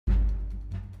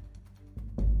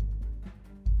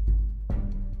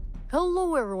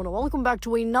Hello everyone, and welcome back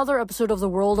to another episode of The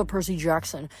World of Percy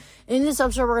Jackson. In this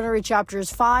episode, we're going to read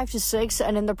chapters 5 to 6,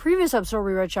 and in the previous episode,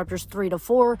 we read chapters 3 to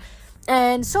 4.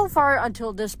 And so far,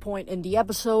 until this point in the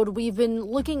episode, we've been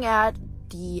looking at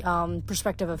the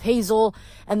perspective of Hazel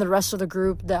and the rest of the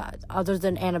group, that other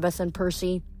than Annabeth and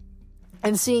Percy,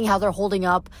 and seeing how they're holding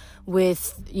up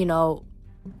with,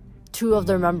 two of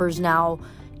their members now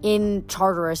in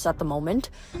Tartarus at the moment.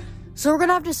 So we're going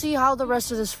to have to see how the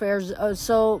rest of this fares. As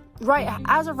of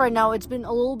right now, it's been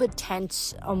a little bit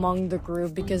tense among the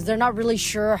group because they're not really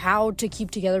sure how to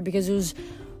keep together, because it was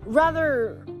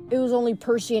only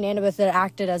Percy and Annabeth that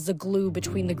acted as the glue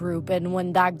between the group. And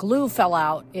when that glue fell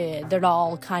out, they're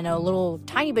all kind of a little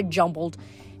tiny bit jumbled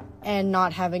and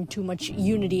not having too much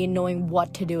unity in knowing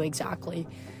what to do exactly.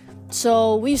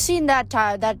 So we've seen that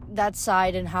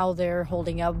side and how they're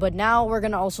holding up, but now we're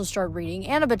going to also start reading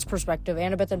Annabeth's perspective,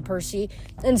 Annabeth and Percy,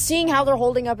 and seeing how they're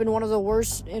holding up in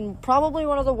probably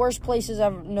one of the worst places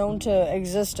ever known to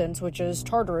existence, which is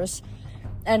Tartarus,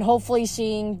 and hopefully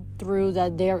seeing through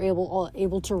that they're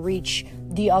able to reach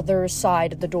the other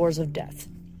side of the doors of death.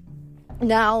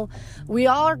 Now, we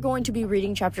are going to be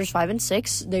reading chapters 5 and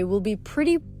 6. They will be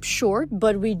pretty short,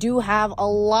 but we do have a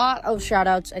lot of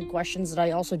shout-outs and questions that I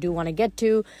also do want to get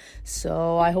to,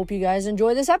 so I hope you guys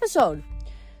enjoy this episode.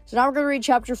 So now we're going to read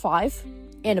chapter 5,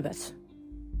 Annabeth.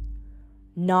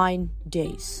 9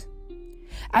 days.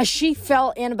 As she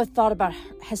fell, Annabeth thought about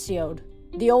Hesiod,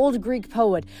 the old Greek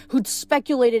poet, who'd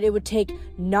speculated it would take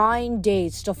 9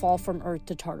 days to fall from Earth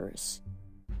to Tartarus.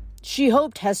 She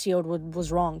hoped Hesiod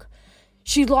was wrong.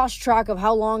 She'd lost track of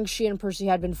how long she and Percy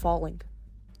had been falling.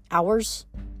 Hours?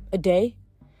 A day?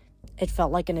 It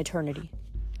felt like an eternity.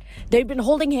 They'd been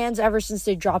holding hands ever since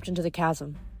they dropped into the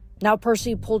chasm. Now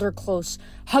Percy pulled her close,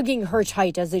 hugging her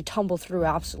tight as they tumbled through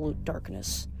absolute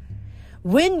darkness.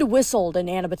 Wind whistled in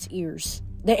Annabeth's ears.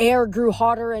 The air grew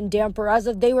hotter and damper as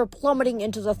if they were plummeting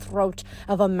into the throat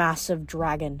of a massive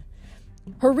dragon.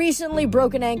 Her recently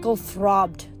broken ankle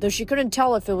throbbed, though she couldn't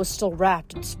tell if it was still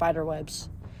wrapped in spider webs.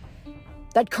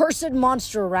 That cursed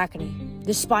monster Arachne,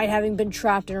 despite having been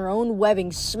trapped in her own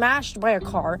webbing, smashed by a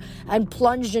car, and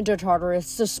plunged into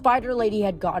Tartarus, the spider lady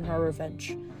had gotten her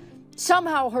revenge.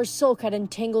 Somehow her silk had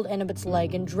entangled Annabeth's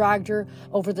leg and dragged her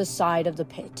over the side of the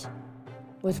pit,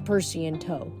 with Percy in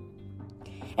tow.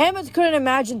 Annabeth couldn't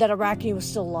imagine that Arachne was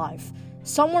still alive.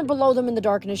 Somewhere below them in the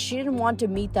darkness, she didn't want to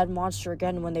meet that monster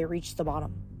again when they reached the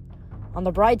bottom. On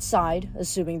the bright side,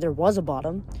 assuming there was a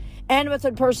bottom, Annabeth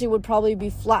and Percy would probably be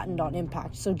flattened on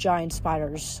impact, so giant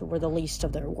spiders were the least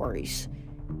of their worries.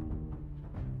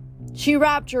 She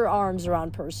wrapped her arms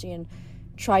around Percy and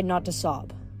tried not to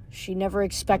sob. She never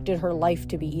expected her life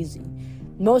to be easy.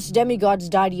 Most demigods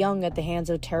died young at the hands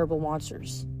of terrible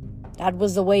monsters. That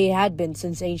was the way it had been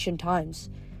since ancient times.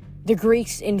 The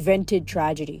Greeks invented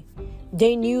tragedy.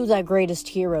 They knew that greatest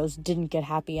heroes didn't get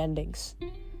happy endings.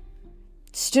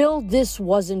 Still, this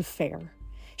wasn't fair.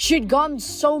 She had gone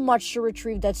so much to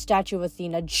retrieve that statue of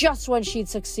Athena just when she'd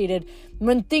succeeded.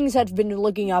 When things had been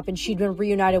looking up and she'd been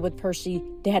reunited with Percy,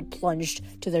 they had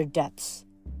plunged to their deaths.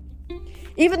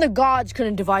 Even the gods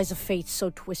couldn't devise a fate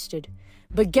so twisted.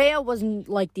 But Gaia wasn't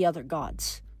like the other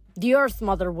gods. The Earth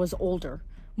Mother was older,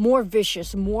 more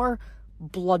vicious, more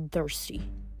bloodthirsty.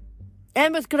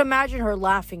 Annabeth could imagine her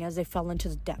laughing as they fell into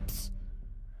the depths.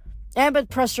 Annabeth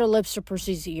pressed her lips to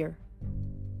Percy's ear.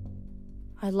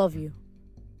 I love you.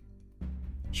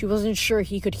 She wasn't sure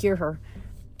he could hear her,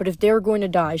 but if they were going to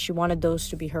die, she wanted those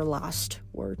to be her last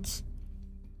words.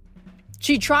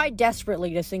 She tried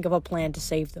desperately to think of a plan to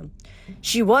save them.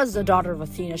 She was the daughter of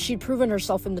Athena. She'd proven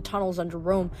herself in the tunnels under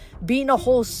Rome, beaten a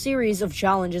whole series of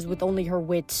challenges with only her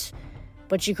wits,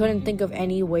 but she couldn't think of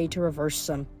any way to reverse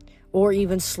them, or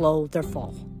even slow their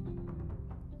fall.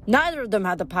 Neither of them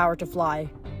had the power to fly,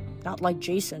 not like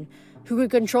Jason, who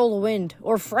could control the wind,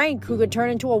 or Frank, who could turn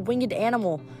into a winged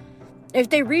animal. If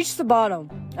they reached the bottom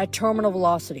at terminal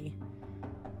velocity,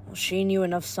 well, she knew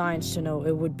enough science to know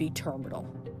it would be terminal.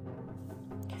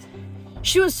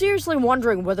 She was seriously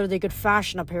wondering whether they could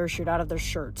fashion a parachute out of their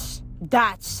shirts.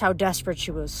 That's how desperate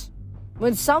she was.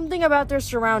 When something about their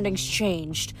surroundings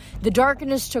changed, the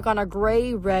darkness took on a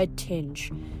gray-red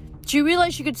tinge. She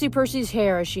realized she could see Percy's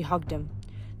hair as she hugged him.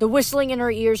 The whistling in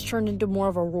her ears turned into more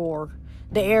of a roar.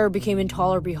 The air became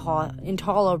intolerably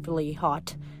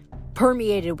hot,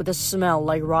 permeated with a smell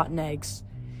like rotten eggs.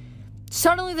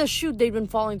 Suddenly, the chute they'd been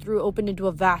falling through opened into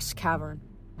a vast cavern.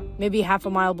 Maybe half a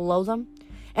mile below them,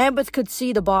 Annabeth could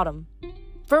see the bottom.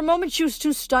 For a moment, she was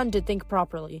too stunned to think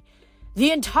properly.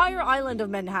 The entire island of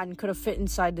Manhattan could have fit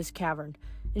inside this cavern,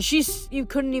 and you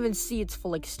couldn't even see its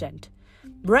full extent.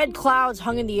 Red clouds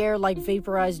hung in the air like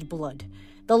vaporized blood.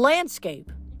 The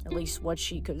landscape, at least what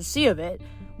she could see of it,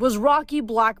 was rocky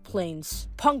black plains,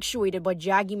 punctuated by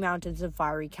jagged mountains and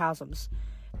fiery chasms.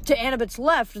 To Annabeth's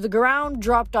left, the ground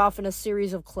dropped off in a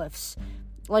series of cliffs,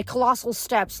 like colossal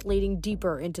steps leading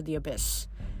deeper into the abyss.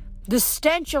 The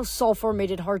stench of sulfur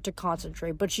made it hard to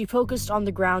concentrate, but she focused on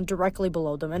the ground directly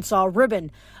below them and saw a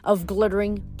ribbon of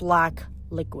glittering black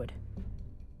liquid.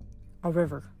 A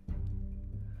river.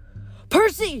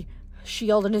 "Percy!" she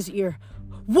yelled in his ear.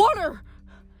 "Water!"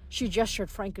 She gestured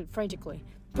frantically.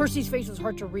 Percy's face was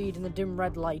hard to read in the dim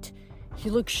red light. He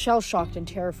looked shell-shocked and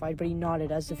terrified, but he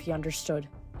nodded as if he understood.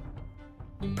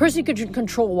 Percy could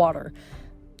control water.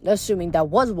 Assuming that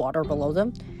was water below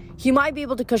them, he might be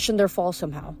able to cushion their fall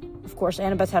somehow. Of course,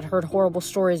 Annabeth had heard horrible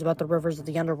stories about the rivers of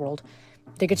the underworld.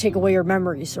 They could take away your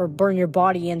memories or burn your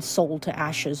body and soul to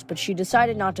ashes, but she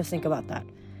decided not to think about that.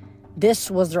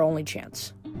 This was their only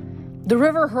chance. The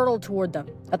river hurtled toward them.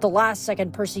 At the last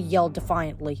second, Percy yelled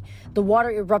defiantly. The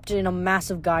water erupted in a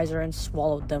massive geyser and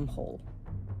swallowed them whole.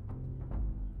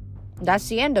 That's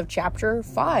the end of chapter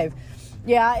 5.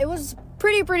 Yeah, it was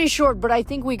pretty short, but I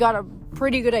think we got a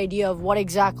pretty good idea of what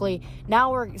exactly.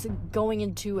 Now we're going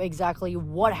into exactly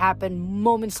what happened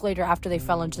moments later after they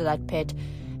fell into that pit,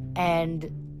 and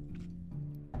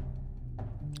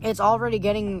it's already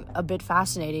getting a bit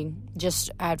fascinating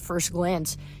just at first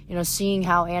glance, seeing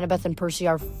how Annabeth and Percy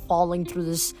are falling through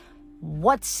this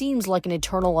what seems like an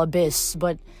eternal abyss,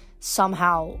 but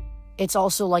somehow it's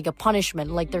also like a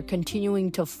punishment, like they're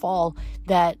continuing to fall,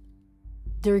 that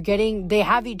they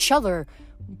have each other,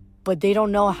 but they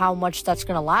don't know how much that's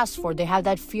going to last for. They have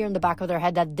that fear in the back of their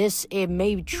head that it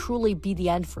may truly be the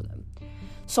end for them.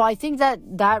 So I think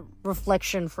that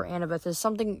reflection for Annabeth is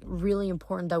something really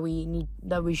important that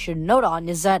we should note on,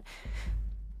 is that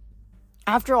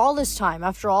after all this time,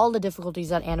 after all the difficulties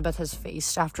that Annabeth has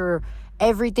faced, after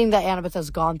everything that Annabeth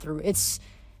has gone through, it's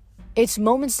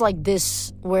moments like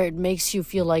this where it makes you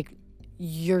feel like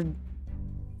you're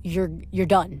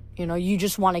done. You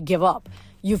just want to give up.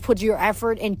 You've put your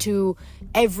effort into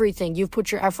everything. You've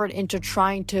put your effort into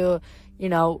trying to,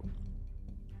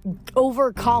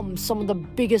 overcome some of the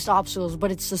biggest obstacles,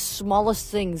 but it's the smallest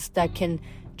things that can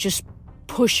just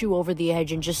push you over the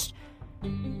edge and just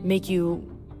make you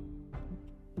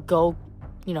go,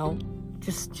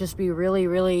 just be really,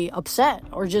 really upset,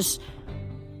 or just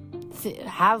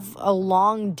have a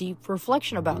long, deep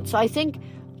reflection about. So I think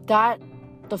that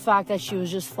the fact that she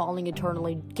was just falling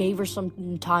eternally gave her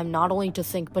some time not only to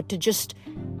think, but to just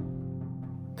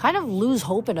kind of lose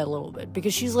hope in it a little bit,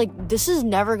 because she's like, this is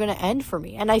never going to end for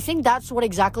me. And I think that's what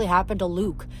exactly happened to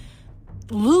Luke.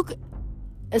 Luke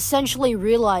essentially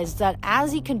realized that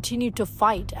as he continued to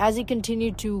fight, as he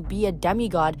continued to be a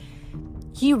demigod,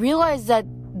 he realized that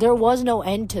there was no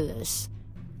end to this.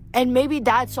 And maybe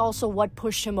that's also what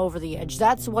pushed him over the edge.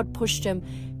 That's what pushed him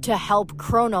to help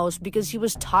Kronos, because he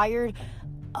was tired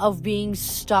of being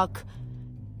stuck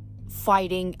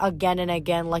fighting again and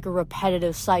again like a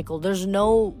repetitive cycle. There's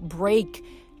no break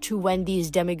to when these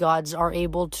demigods are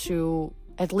able to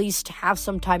at least have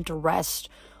some time to rest,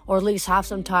 or at least have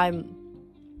some time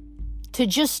to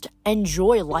just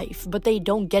enjoy life, but they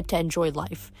don't get to enjoy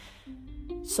life.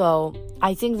 So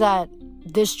I think that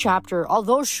this chapter,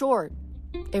 although short,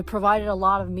 it provided a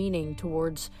lot of meaning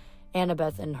towards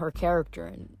Annabeth and her character,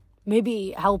 and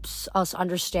maybe helps us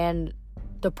understand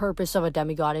the purpose of a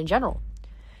demigod in general.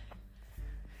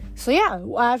 So yeah,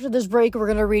 after this break, we're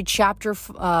going to read chapter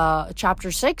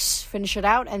 6, finish it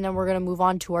out, and then we're going to move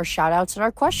on to our shout-outs and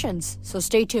our questions. So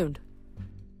stay tuned.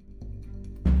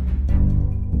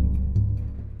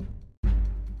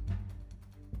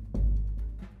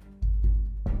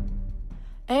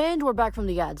 And we're back from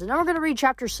the ads, and now we're going to read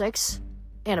chapter 6,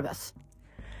 Annabeth.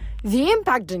 The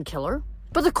impact didn't kill her,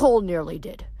 but the cold nearly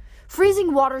did.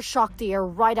 Freezing water shocked the air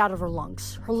right out of her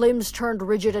lungs. Her limbs turned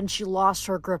rigid and she lost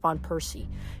her grip on Percy.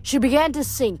 She began to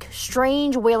sink.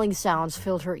 Strange wailing sounds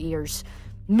filled her ears.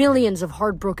 Millions of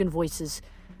heartbroken voices,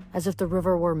 as if the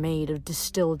river were made of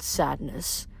distilled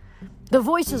sadness. The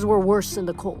voices were worse than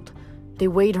the cold. They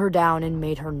weighed her down and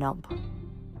made her numb.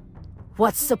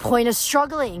 "What's the point of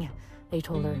struggling?" they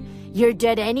told her. "You're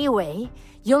dead anyway.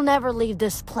 You'll never leave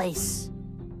this place."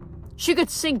 She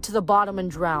could sink to the bottom and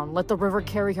drown, let the river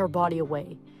carry her body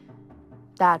away.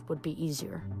 That would be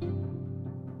easier.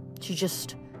 She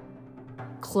just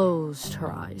closed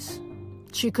her eyes.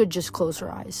 She could just close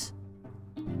her eyes.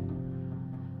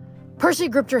 Percy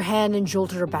gripped her hand and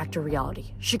jolted her back to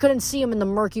reality. She couldn't see him in the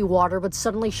murky water, but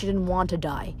suddenly she didn't want to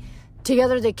die.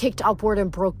 Together they kicked upward and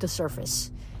broke the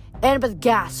surface. Annabeth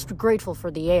gasped, grateful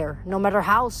for the air, no matter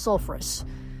how sulphurous.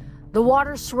 The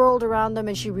water swirled around them,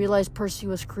 and she realized Percy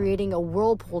was creating a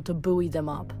whirlpool to buoy them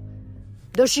up.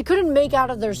 Though she couldn't make out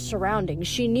of their surroundings,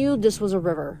 she knew this was a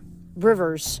river.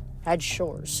 Rivers had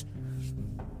shores.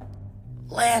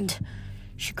 "Land,"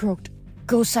 she croaked.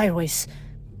 "Go sideways."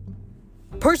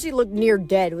 Percy looked near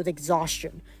dead with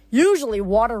exhaustion. Usually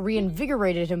water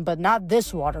reinvigorated him, but not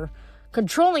this water.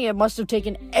 Controlling it must have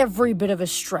taken every bit of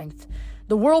his strength.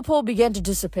 The whirlpool began to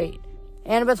dissipate.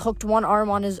 Annabeth hooked one arm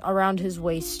around his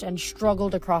waist and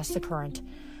struggled across the current.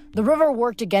 The river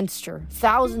worked against her,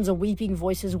 thousands of weeping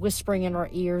voices whispering in her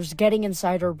ears, getting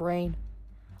inside her brain.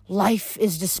 "Life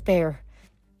is despair,"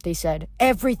 they said.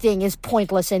 "Everything is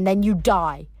pointless, and then you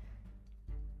die."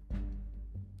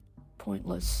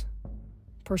 "Pointless,"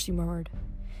 Percy murmured.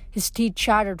 His teeth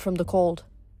chattered from the cold.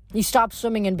 He stopped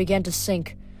swimming and began to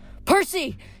sink.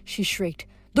 "Percy!" she shrieked.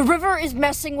 "The river is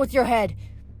messing with your head.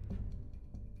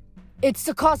 It's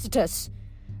the Cocytus,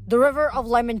 the river of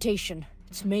lamentation.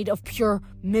 It's made of pure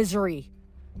misery."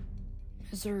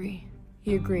 "Misery,"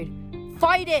 he agreed.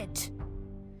 "Fight it!"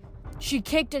 She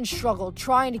kicked and struggled,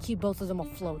 trying to keep both of them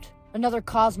afloat. Another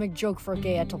cosmic joke for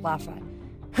Gaia to laugh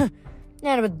at.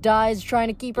 Annabeth dies trying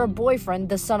to keep her boyfriend,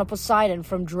 the son of Poseidon,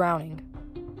 from drowning.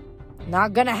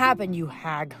 "Not gonna happen, you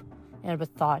hag," Annabeth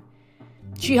thought.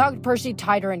 She hugged Percy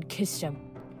tighter and kissed him.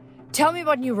 "Tell me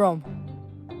about New Rome,"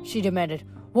 she demanded.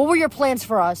 "What were your plans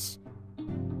for us?"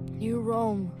 "New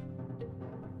Rome.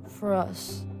 For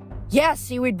us." "Yes,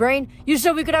 seaweed brain. You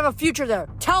said we could have a future there.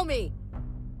 Tell me!"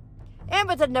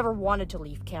 Annabeth had never wanted to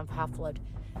leave Camp Half-Blood.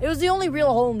 It was the only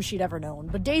real home she'd ever known,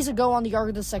 but days ago on the Ark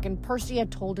of the Second, Percy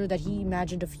had told her that he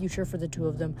imagined a future for the two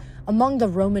of them among the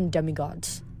Roman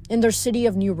demigods. In their city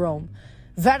of New Rome,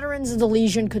 veterans of the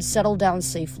Legion could settle down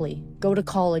safely, go to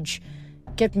college,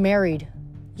 get married,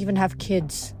 even have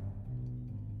kids.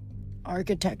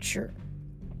 "Architecture,"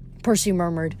 Percy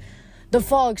murmured. The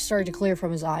fog started to clear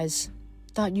from his eyes.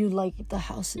 "Thought you liked the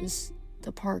houses,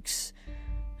 the parks.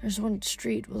 There's one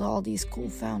street with all these cool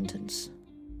fountains."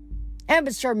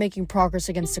 Annabeth started making progress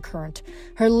against the current.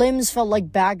 Her limbs felt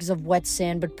like bags of wet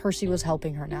sand, but Percy was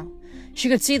helping her now. She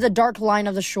could see the dark line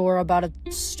of the shore about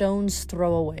a stone's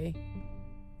throw away.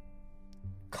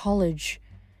 "College,"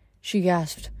 she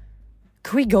gasped.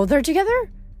 "Could we go there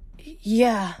together?"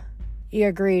 "Yeah," he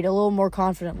agreed, a little more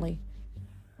confidently.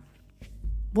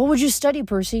 "What would you study,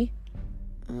 Percy?"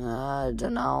 "I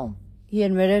don't know," he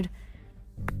admitted.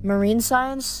 "Marine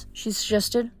science," she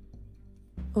suggested.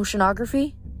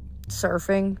 "Oceanography?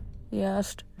 Surfing?" he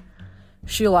asked.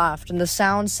 She laughed, and the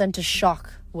sound sent a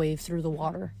shock wave through the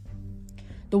water.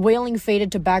 The wailing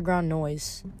faded to background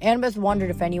noise. Annabeth wondered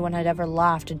if anyone had ever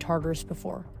laughed in Tartarus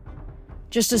before.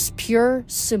 Just a pure,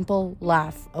 simple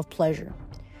laugh of pleasure.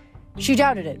 She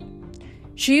doubted it.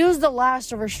 She used the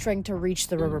last of her strength to reach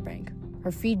the riverbank.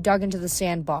 Her feet dug into the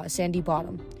sandy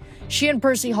bottom. She and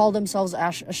Percy hauled themselves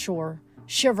ashore,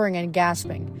 shivering and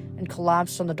gasping, and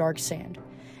collapsed on the dark sand.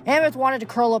 Annabeth wanted to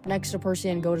curl up next to Percy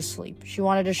and go to sleep. She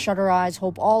wanted to shut her eyes,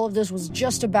 hope all of this was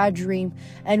just a bad dream,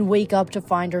 and wake up to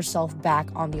find herself back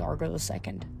on the Argo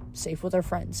II, safe with her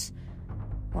friends.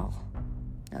 Well,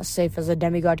 as safe as a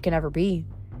demigod can ever be.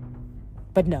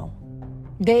 But no,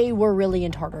 they were really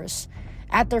in Tartarus.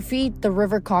 At their feet, the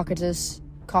river Cocytus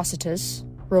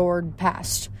roared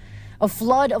past, a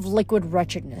flood of liquid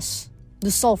wretchedness. The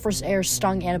sulfurous air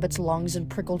stung Annabeth's lungs and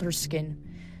prickled her skin.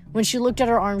 When she looked at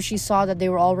her arms, she saw that they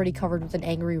were already covered with an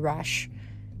angry rash.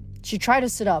 She tried to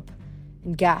sit up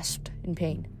and gasped in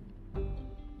pain.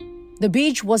 The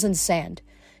beach wasn't sand.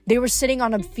 They were sitting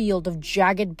on a field of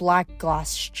jagged black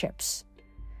glass chips,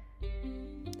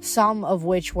 some of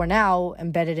which were now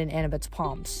embedded in Annabeth's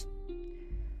palms.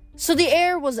 So the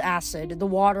air was acid, the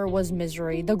water was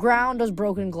misery, the ground was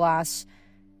broken glass.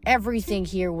 Everything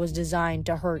here was designed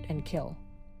to hurt and kill.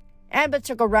 Annabeth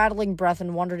took a rattling breath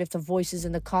and wondered if the voices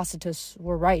in the Cocytus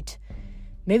were right.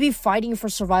 Maybe fighting for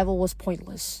survival was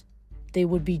pointless. They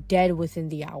would be dead within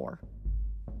the hour.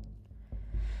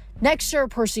 Next to her,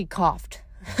 Percy coughed.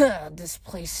 "This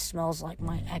place smells like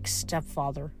my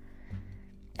ex-stepfather."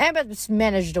 Annabeth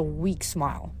managed a weak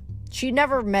smile. She'd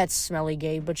never met Smelly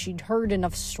Gabe, but she'd heard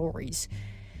enough stories.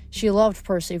 She loved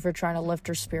Percy for trying to lift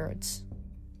her spirits.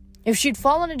 If she'd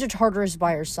fallen into Tartarus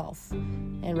by herself,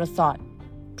 Annabeth thought,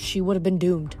 she would have been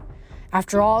doomed.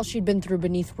 After all she'd been through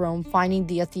beneath Rome, finding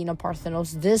the Athena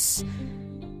Parthenos, this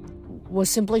was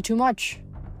simply too much.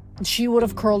 She would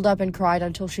have curled up and cried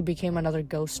until she became another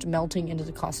ghost, melting into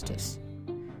the Cocytus.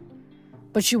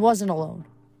 But she wasn't alone.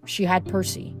 She had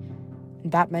Percy,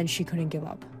 and that meant she couldn't give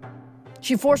up.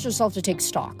 She forced herself to take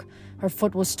stock. Her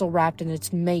foot was still wrapped in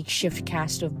its makeshift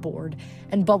cast of board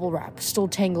and bubble wrap, still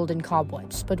tangled in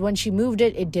cobwebs, but when she moved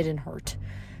it, it didn't hurt.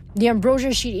 The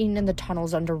ambrosia she'd eaten in the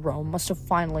tunnels under Rome must have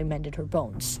finally mended her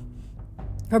bones.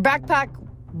 Her backpack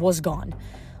was gone,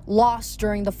 lost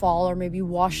during the fall or maybe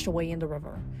washed away in the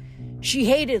river. She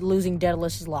hated losing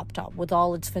Daedalus's laptop with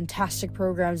all its fantastic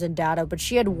programs and data, but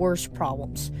she had worse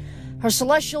problems. Her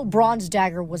celestial bronze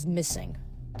dagger was missing,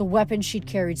 the weapon she'd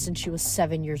carried since she was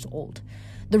 7 years old.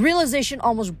 The realization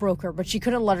almost broke her, but she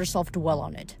couldn't let herself dwell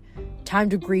on it. Time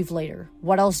to grieve later.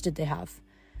 What else did they have?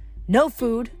 No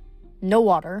food, no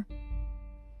water,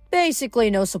 basically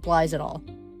no supplies at all.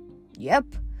 Yep,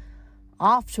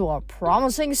 off to a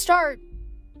promising start.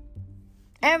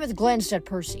 Annabeth glanced at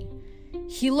Percy.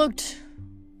 He looked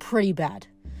pretty bad.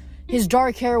 His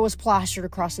dark hair was plastered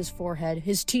across his forehead,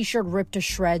 his t-shirt ripped to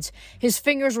shreds, his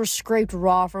fingers were scraped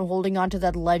raw from holding onto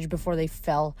that ledge before they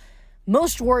fell.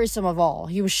 Most worrisome of all,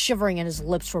 he was shivering and his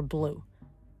lips were blue.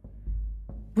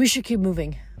 "We should keep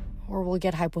moving, or we'll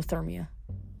get hypothermia,"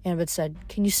 Annabeth said.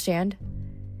 "Can you stand?"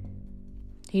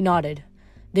 He nodded.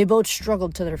 They both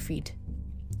struggled to their feet.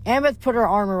 Annabeth put her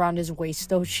arm around his waist,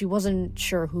 though she wasn't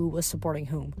sure who was supporting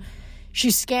whom. She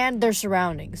scanned their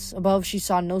surroundings. Above, she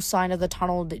saw no sign of the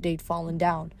tunnel that they'd fallen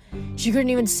down. She couldn't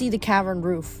even see the cavern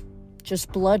roof,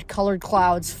 just blood-colored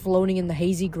clouds floating in the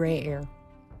hazy gray air.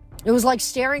 It was like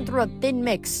staring through a thin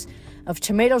mix of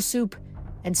tomato soup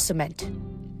and cement.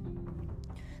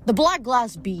 The black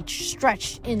glass beach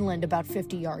stretched inland about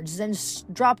 50 yards, then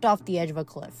dropped off the edge of a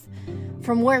cliff.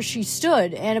 From where she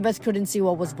stood, Annabeth couldn't see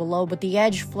what was below, but the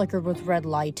edge flickered with red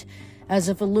light, as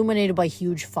if illuminated by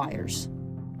huge fires.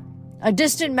 A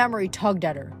distant memory tugged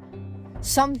at her.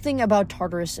 Something about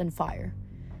Tartarus and fire.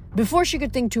 Before she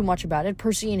could think too much about it,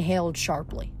 Percy inhaled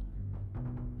sharply.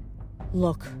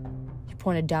 "Look," he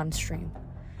pointed downstream.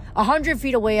 100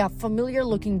 feet away, a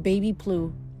familiar-looking baby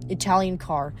blue Italian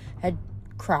car had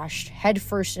crashed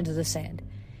headfirst into the sand.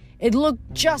 It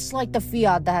looked just like the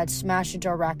Fiat that had smashed into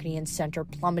Arachne's center,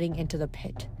 plummeting into the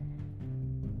pit.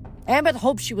 Annabeth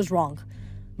hoped she was wrong,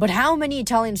 but how many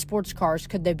Italian sports cars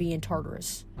could there be in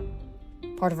Tartarus?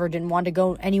 Part of her didn't want to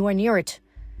go anywhere near it,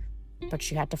 but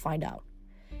she had to find out.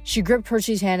 She gripped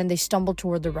Percy's hand and they stumbled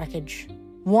toward the wreckage.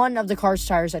 One of the car's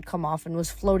tires had come off and was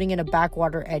floating in a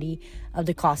backwater eddy of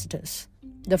the Cocytus.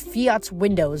 The Fiat's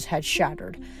windows had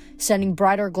shattered, sending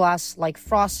brighter glass like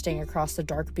frosting across the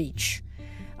dark beach.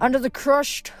 Under the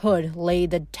crushed hood lay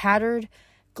the tattered,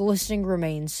 glistening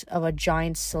remains of a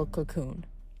giant silk cocoon,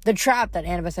 the trap that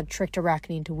Annabeth had tricked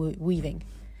Arachne into weaving.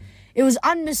 It was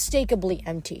unmistakably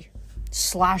empty.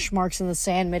 Slash marks in the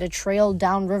sand made a trail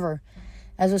downriver,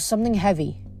 as if something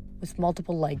heavy, with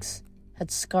multiple legs, had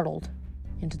scuttled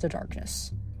into the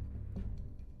darkness.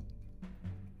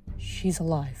 "She's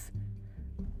alive."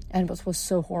 Annabeth was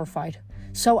so horrified,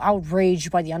 so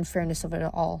outraged by the unfairness of it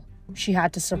all, she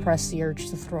had to suppress the urge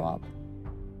to throw up.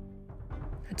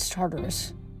 "It's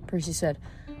Tartarus," Percy said.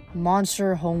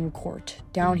 "Monster home court.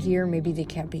 Down here, maybe they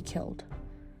can't be killed."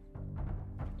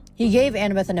 He gave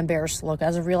Annabeth an embarrassed look,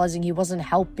 as if realizing he wasn't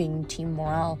helping team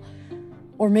morale.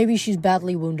 Or maybe she's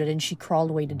badly wounded and she crawled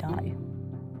away to die.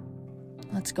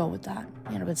 "Let's go with that,"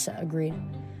 Annabeth agreed.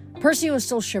 Percy was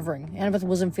still shivering. Annabeth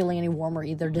wasn't feeling any warmer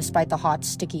either, despite the hot,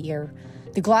 sticky air.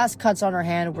 The glass cuts on her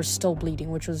hand were still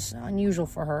bleeding, which was unusual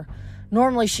for her.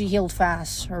 Normally, she healed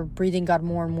fast. Her breathing got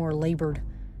more and more labored.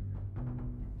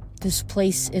 "This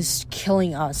place is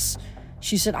killing us,"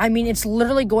 she said. "I mean, it's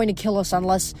literally going to kill us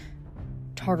unless..."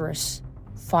 Tartarus.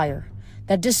 Fire.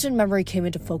 That distant memory came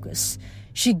into focus.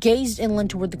 She gazed inland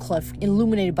toward the cliff,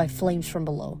 illuminated by flames from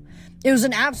below. It was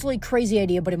an absolutely crazy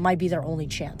idea, but it might be their only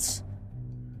chance.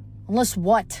 "Unless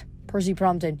what?" Percy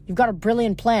prompted. "You've got a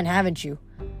brilliant plan, haven't you?"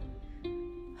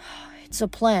 "It's a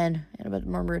plan," Annabeth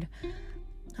murmured.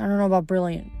 "I don't know about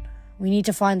brilliant. We need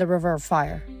to find the River of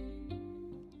Fire."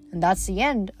 And that's the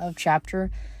end of chapter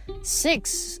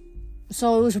 6.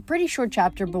 So it was a pretty short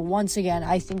chapter, but once again,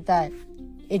 I think that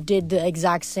it did the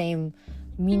exact same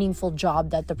meaningful job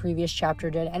that the previous chapter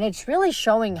did. And it's really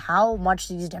showing how much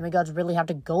these demigods really have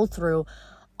to go through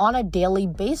on a daily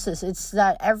basis. It's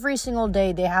that every single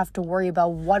day they have to worry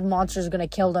about what monster is going to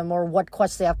kill them or what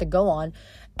quest they have to go on.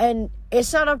 And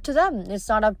it's not up to them. It's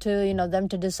not up to, them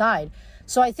to decide.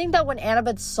 So I think that when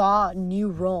Annabeth saw New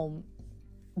Rome,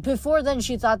 before then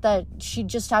she thought that she'd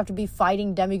just have to be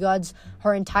fighting demigods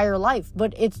her entire life.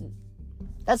 But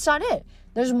that's not it.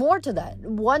 There's more to that.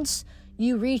 Once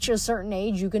you reach a certain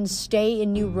age, you can stay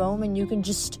in New Rome and you can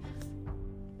just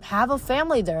have a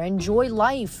family there, enjoy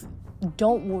life.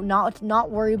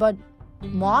 Not worry about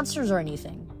monsters or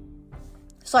anything.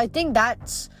 So I think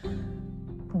that's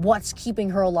what's keeping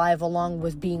her alive, along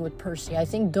with being with Percy. I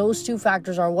think those two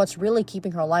factors are what's really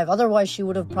keeping her alive. Otherwise, she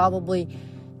would have probably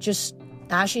just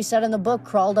as she said in the book,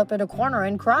 crawled up in a corner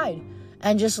and cried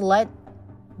and just let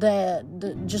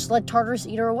Tartarus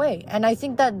eat her away. And I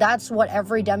think that that's what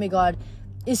every demigod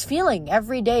is feeling.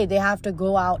 Every day they have to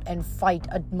go out and fight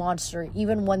a monster,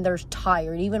 even when they're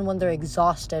tired, even when they're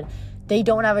exhausted. They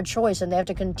don't have a choice, and they have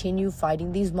to continue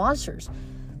fighting these monsters.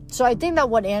 So I think that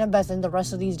what Annabeth and the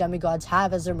rest of these demigods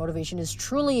have as their motivation is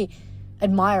truly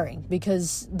admiring,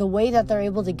 because the way that they're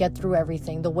able to get through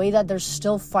everything, the way that they're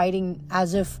still fighting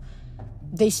as if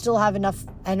they still have enough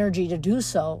energy to do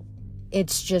so,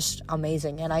 it's just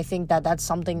amazing. And I think that that's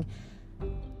something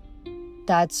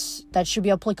that should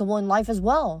be applicable in life as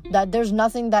well. That there's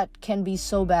nothing that can be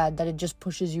so bad that it just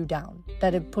pushes you down,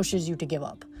 that it pushes you to give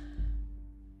up.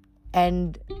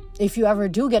 And if you ever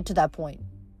do get to that point,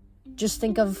 just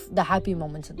think of the happy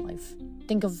moments in life.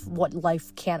 Think of what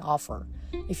life can offer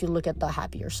if you look at the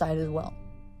happier side as well.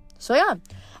 So yeah,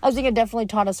 I think it definitely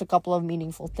taught us a couple of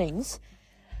meaningful things.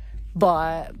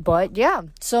 But yeah.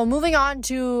 So moving on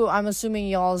to, I'm assuming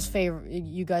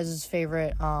you guys'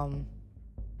 favorite part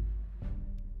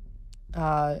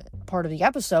of the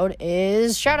episode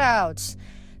is shoutouts.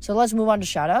 So let's move on to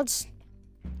shoutouts.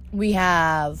 We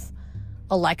have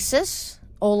Alexis,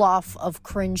 Olaf of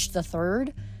Cringe the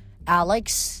Third,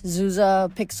 Alex,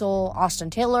 Zuza, Pixel, Austin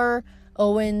Taylor,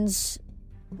 Owens,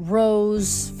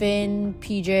 Rose, Finn,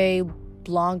 PJ,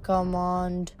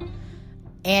 Blancamond,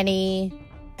 Annie,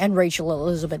 and Rachel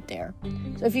Elizabeth Dare.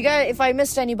 So if I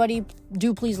missed anybody,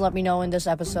 do please let me know in this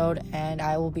episode, and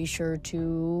I will be sure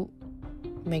to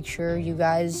make sure you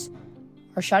guys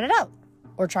are shouted out,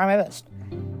 or try my best.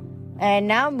 And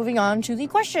now moving on to the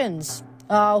questions.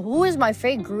 Who is my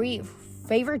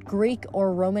favorite Greek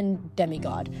or Roman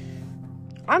demigod?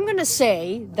 I'm gonna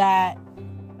say that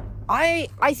I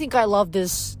think I love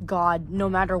this god no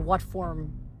matter what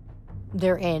form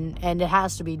they're in, and it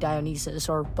has to be Dionysus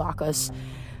or Bacchus.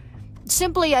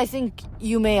 Simply, I think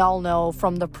you may all know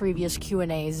from the previous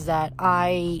Q&As that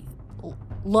I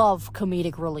love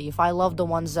comedic relief. I love the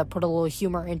ones that put a little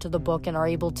humor into the book and are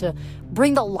able to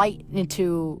bring the light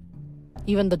into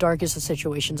even the darkest of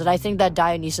situations. And I think that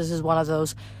Dionysus is one of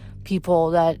those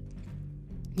people that,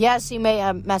 yes, he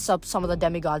may mess up some of the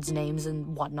demigods' names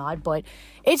and whatnot, but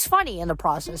it's funny in the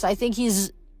process. I think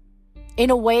he's, in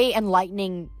a way,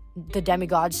 enlightening the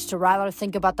demigods to rather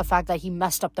think about the fact that he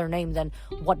messed up their name than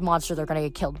what monster they're going to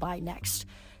get killed by next.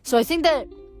 So I think that,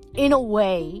 in a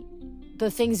way, the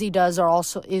things he does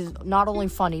is not only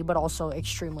funny, but also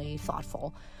extremely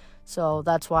thoughtful. So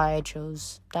that's why I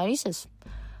chose Dionysus.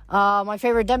 My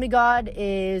favorite demigod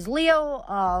is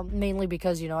Leo, mainly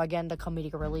because, again, the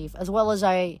comedic relief, as well as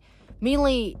I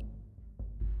think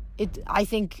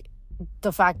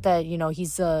the fact that,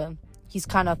 he's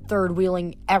kind of third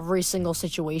wheeling every single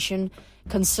situation,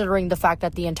 considering the fact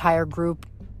that the entire group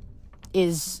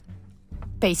is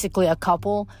basically a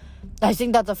couple. I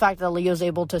think that the fact that Leo's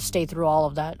able to stay through all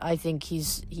of that, I think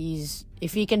he's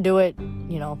if he can do it,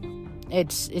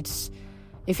 it's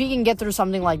if he can get through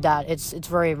something like that, it's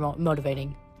very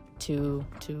motivating to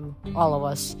all of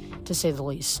us, to say the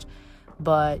least.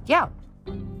 But yeah.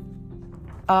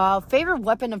 Favorite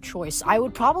weapon of choice, I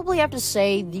would probably have to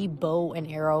say the bow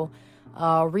and arrow.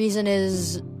 Reason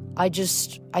is I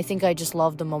think I just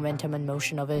love the momentum and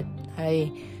motion of it.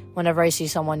 Whenever I see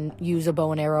someone use a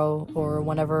bow and arrow, or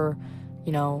whenever,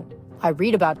 I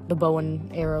read about the bow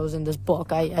and arrows in this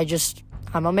book,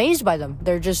 I'm amazed by them.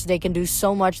 They can do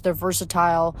so much. They're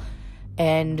versatile,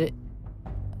 and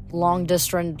long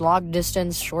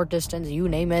distance, short distance, you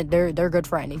name it, they're good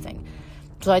for anything.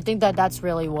 So I think that that's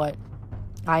really what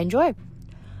I enjoy.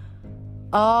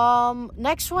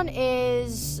 Next one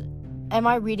is, am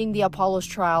I reading the Apollo's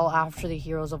Trial after the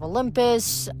Heroes of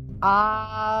Olympus?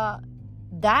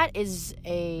 That is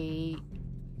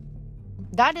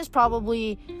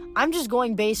probably, I'm just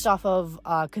going based off of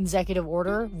consecutive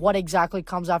order, what exactly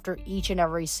comes after each and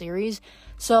every series.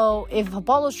 So if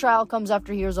Apollo's Trial comes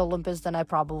after Heroes of Olympus, then I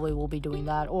probably will be doing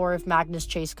that. Or if Magnus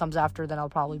Chase comes after, then I'll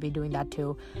probably be doing that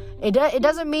too. It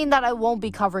doesn't mean that I won't be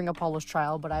covering Apollo's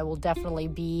Trial, but I will definitely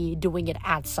be doing it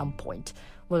at some point.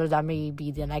 Whether that may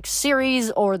be the next series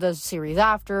or the series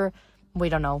after, we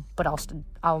don't know. But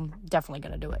I'm definitely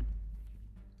going to do it.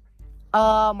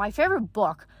 My favorite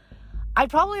book, I'd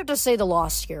probably have to say The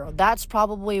Lost Hero. That's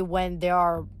probably when there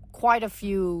are quite a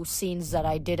few scenes that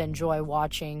I did enjoy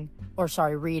reading,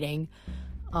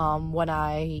 when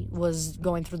I was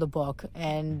going through the book.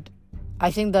 And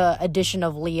I think the addition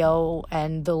of Leo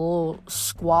and the little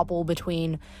squabble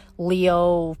between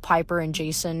Leo, Piper, and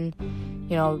Jason,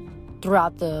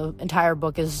 throughout the entire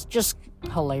book is just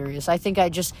hilarious. I think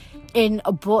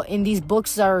in these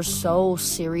books that are so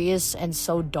serious and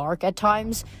so dark at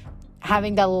times,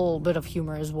 having that little bit of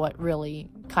humor is what really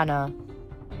kind of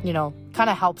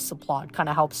helps the plot, kind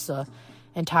of helps the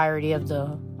entirety of the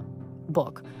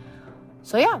book.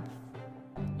 So yeah.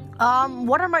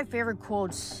 What are my favorite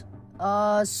quotes?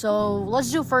 So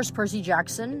let's do first Percy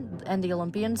Jackson and the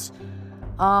Olympians.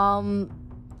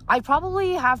 I'd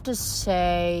probably have to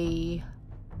say,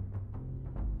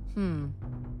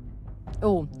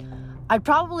 I'd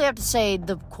probably have to say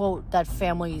the quote that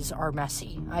families are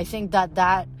messy. I think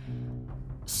that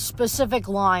specific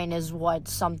line is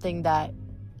something that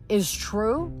is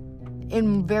true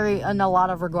in a lot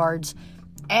of regards,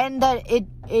 and that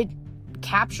it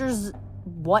captures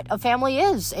what a family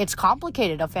is. It's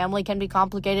complicated. A family can be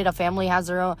complicated. A family has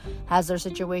their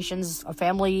situations. A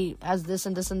family has this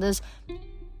and this and this.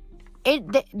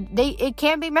 It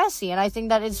can be messy, and I think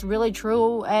that it's really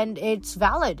true, and it's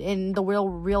valid in the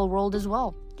real world as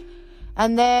well.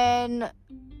 And then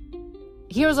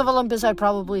Heroes of Olympus, I'd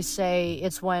probably say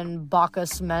it's when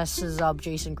Bacchus messes up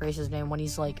Jason Grace's name, when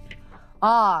he's like,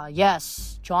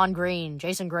 yes, John Green,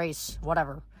 Jason Grace,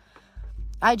 whatever.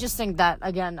 I just think that,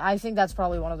 again, I think that's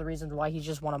probably one of the reasons why he's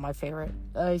just one of my favorite.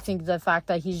 I think the fact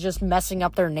that he's just messing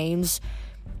up their names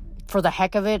for the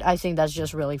heck of it, I think that's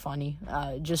just really funny,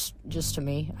 just to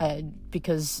me,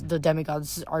 because the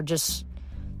demigods are just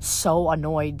so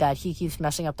annoyed that he keeps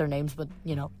messing up their names, but,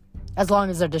 as long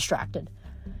as they're distracted.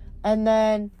 And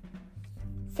then,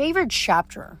 favorite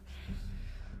chapter.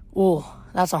 Ooh,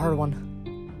 that's a hard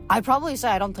one. I'd probably say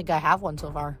I don't think I have one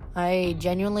so far. I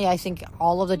think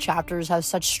all of the chapters have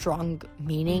such strong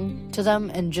meaning to them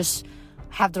and just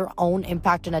have their own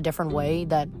impact in a different way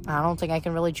that I don't think I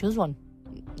can really choose one.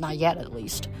 Not yet, at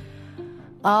least.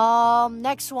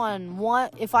 Next one.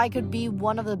 If I could be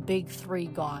one of the big three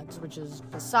gods, which is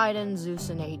Poseidon, Zeus,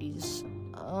 and Hades.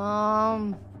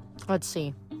 Let's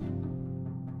see.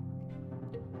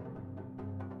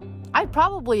 I'd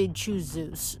probably choose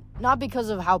Zeus. Not because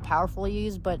of how powerful he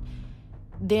is, but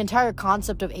the entire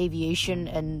concept of aviation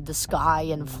and the sky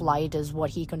and flight is what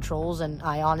he controls, and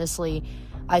I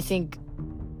think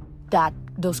that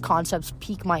those concepts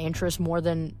pique my interest more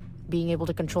than being able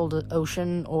to control the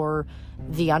ocean or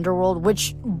the underworld,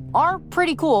 which are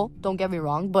pretty cool, don't get me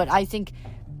wrong, but I think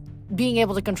being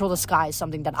able to control the sky is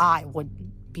something that I would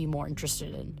be more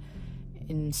interested in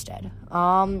instead.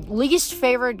 Least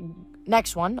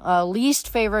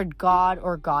favorite god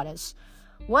or goddess.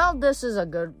 Well, this is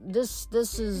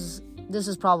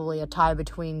probably a tie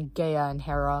between Gaia and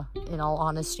Hera, in all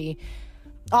honesty.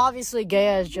 Obviously,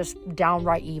 Gaia is just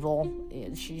downright evil.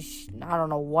 I don't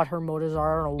know what her motives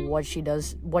are. I don't know what she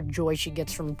does, what joy she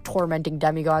gets from tormenting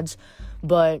demigods.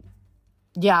 But,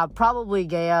 yeah, probably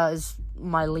Gaia is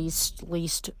my least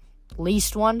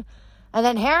one. And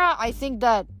then Hera, I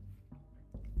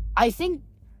think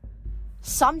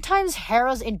sometimes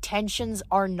Hera's intentions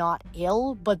are not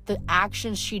ill, but the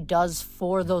actions she does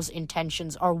for those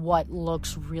intentions are what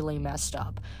looks really messed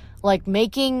up. Like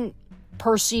making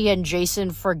Percy and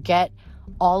Jason forget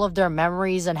all of their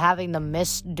memories and having them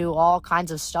do all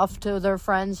kinds of stuff to their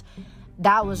friends.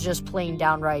 That was just plain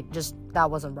downright,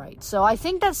 that wasn't right. So I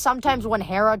think that sometimes when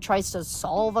Hera tries to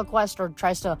solve a quest or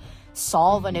tries to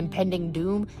solve an impending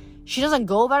doom, she doesn't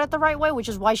go about it the right way, which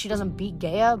is why she doesn't beat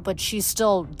Gaia, but she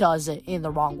still does it in the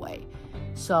wrong way.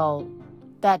 So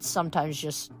that's sometimes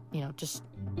just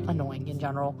annoying in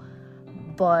general.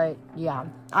 But yeah,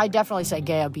 I definitely say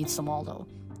Gaia beats them all though.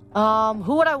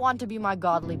 Who would I want to be my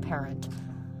godly parent?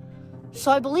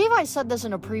 So I believe I said this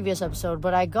in a previous episode,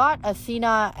 but I got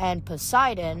Athena and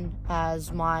Poseidon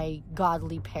as my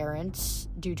godly parents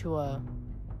due to a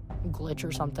glitch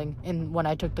or something when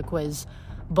I took the quiz.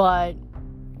 But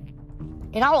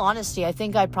in all honesty, I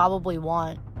think I'd probably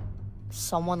want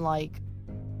someone like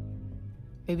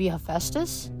maybe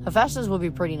Hephaestus. Hephaestus would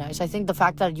be pretty nice. I think the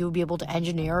fact that you would be able to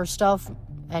engineer stuff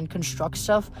and construct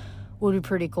stuff would be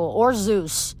pretty cool. Or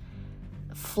Zeus.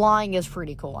 Flying is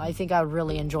pretty cool. I think I would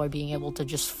really enjoy being able to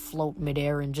just float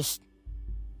midair and just,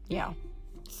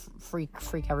 freak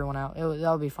everyone out.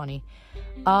 That would be funny.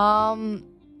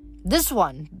 This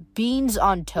one, beans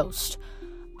on toast.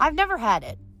 I've never had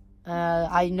it.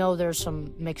 I know there's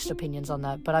some mixed opinions on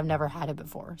that, but I've never had it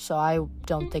before. So I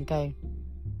don't think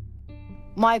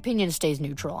my opinion stays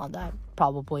neutral on that,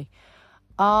 probably.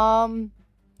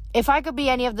 If I could be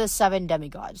any of the 7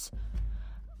 demigods,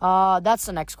 that's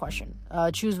the next question.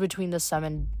 Choose between the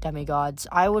 7 demigods.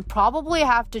 I would probably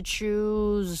have to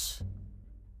choose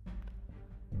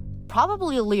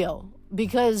probably Leo,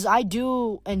 because I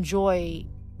do enjoy,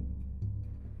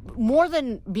 more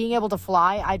than being able to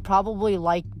fly, I'd probably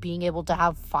like being able to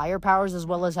have fire powers as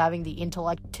well as having the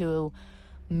intellect to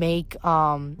make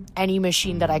any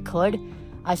machine that I could.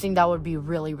 I think that would be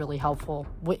really, really helpful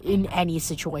in any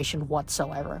situation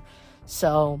whatsoever.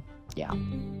 So, yeah.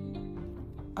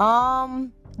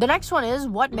 The next one is,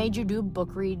 what made you do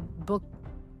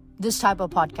this type of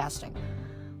podcasting?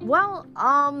 Well,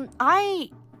 I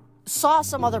saw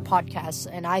some other podcasts,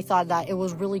 and I thought that it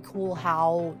was really cool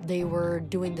how they were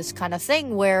doing this kind of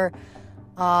thing where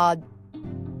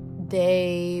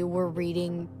they were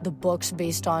reading the books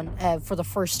based on for the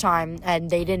first time, and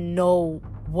they didn't know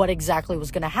what exactly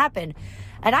was going to happen.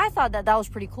 And I thought that was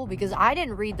pretty cool, because I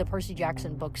didn't read the Percy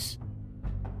Jackson books.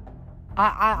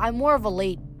 I'm more of a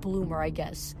late bloomer, I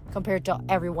guess, compared to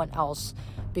everyone else,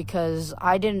 because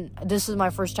this is my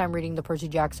first time reading the Percy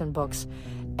Jackson books,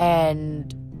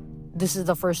 and this is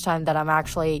the first time that I'm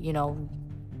actually,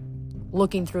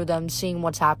 looking through them, seeing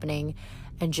what's happening,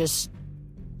 and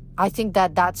I think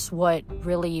that that's what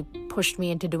really pushed me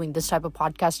into doing this type of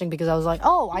podcasting, because I was like,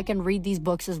 oh, I can read these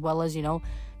books as well as,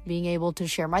 being able to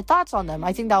share my thoughts on them.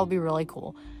 I think that would be really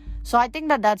cool. So I think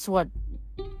that that's what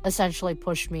essentially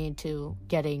pushed me into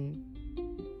getting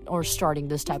or starting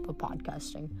this type of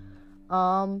podcasting.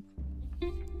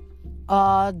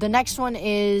 The next one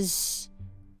is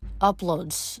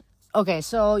uploads. Okay,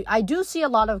 so I do see a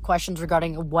lot of questions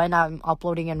regarding when I'm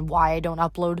uploading and why I don't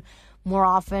upload more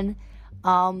often.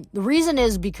 The reason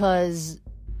is because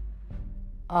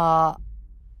I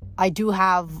do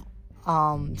have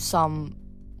some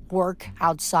work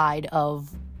outside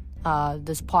of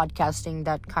this podcasting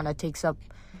that kind of takes up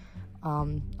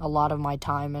a lot of my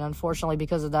time, and unfortunately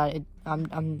because of that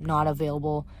I'm not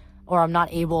available, or I'm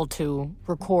not able to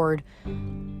record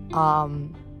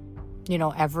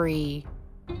every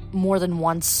more than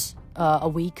once a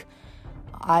week.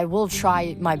 I will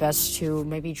try my best to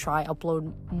maybe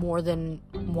upload more than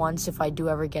once if I do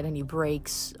ever get any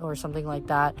breaks or something like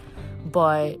that.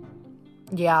 But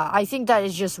yeah, I think that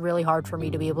it's just really hard for me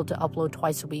to be able to upload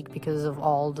twice a week because of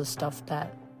all the stuff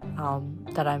that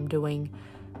I'm doing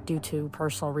due to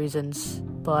personal reasons.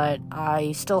 But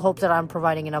I still hope that I'm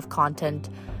providing enough content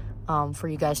for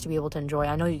you guys to be able to enjoy.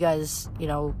 I know you guys,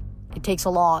 it takes a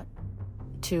lot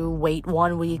to wait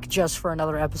 1 week just for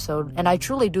another episode, and I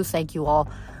truly do thank you all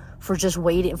for just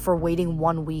waiting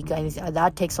 1 week.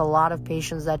 That takes a lot of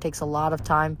patience, that takes a lot of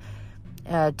time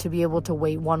to be able to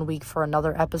wait 1 week for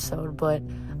another episode. But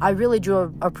I really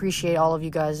do appreciate all of you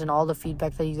guys and all the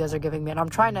feedback that you guys are giving me, and I'm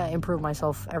trying to improve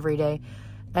myself every day.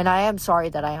 And I am sorry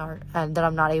that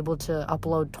I'm not able to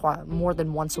upload more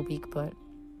than once a week, but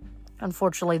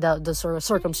unfortunately the sort of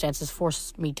circumstances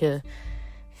forced me to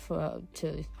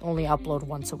only upload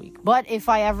once a week. But if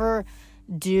I ever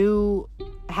do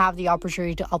have the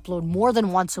opportunity to upload more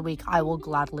than once a week, I will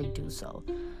gladly do so.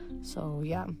 So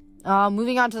yeah.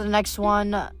 Moving on to the next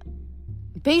one.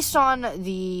 Based on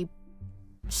the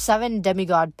 7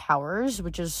 demigod powers,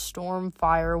 which is storm,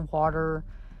 fire, water,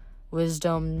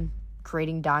 wisdom,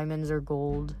 creating diamonds or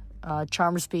gold,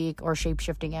 charm speak, or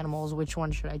shape-shifting animals, which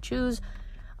one should I choose?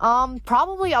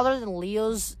 Probably, other than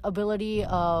Leo's ability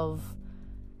of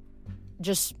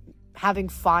just having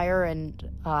fire and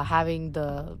having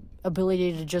the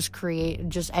ability to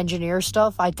just engineer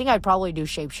stuff, I think I'd probably do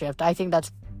shapeshift. I think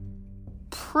that's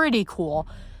pretty cool.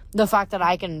 The fact that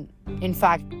I can, in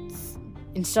fact,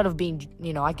 instead of being,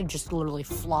 I can just literally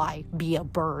fly, be a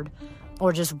bird,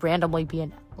 or just randomly be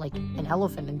an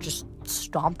elephant and just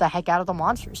stomp the heck out of the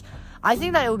monsters. I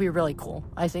think that it would be really cool.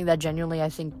 I think that genuinely,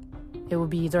 it would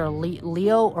be either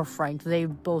Leo or Frank. They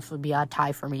both would be a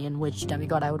tie for me in which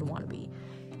demigod I would want to be.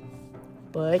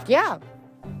 But yeah,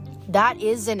 that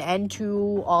is an end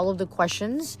to all of the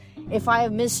questions. If I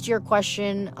have missed your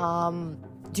question,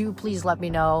 do please let me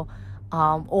know.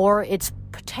 Or it's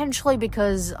potentially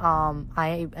because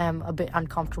I am a bit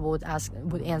uncomfortable with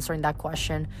answering that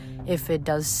question if it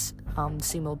does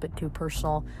seem a bit too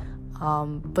personal.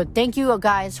 But thank you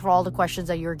guys for all the questions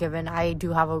that you're given. I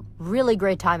do have a really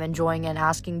great time enjoying and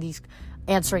answering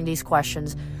these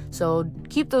questions. So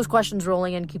keep those questions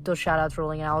rolling and keep those shout outs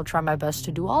rolling, and I'll try my best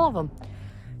to do all of them.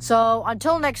 So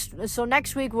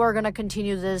next week we're going to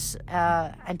continue this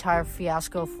entire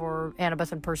fiasco for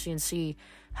Annabeth and Percy and see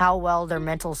how well their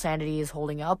mental sanity is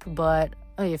holding up, but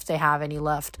if they have any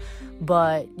left.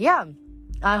 But yeah,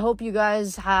 I hope you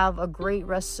guys have a great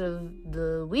rest of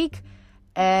the week,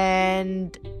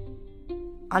 and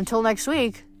until next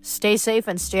week, stay safe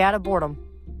and stay out of boredom.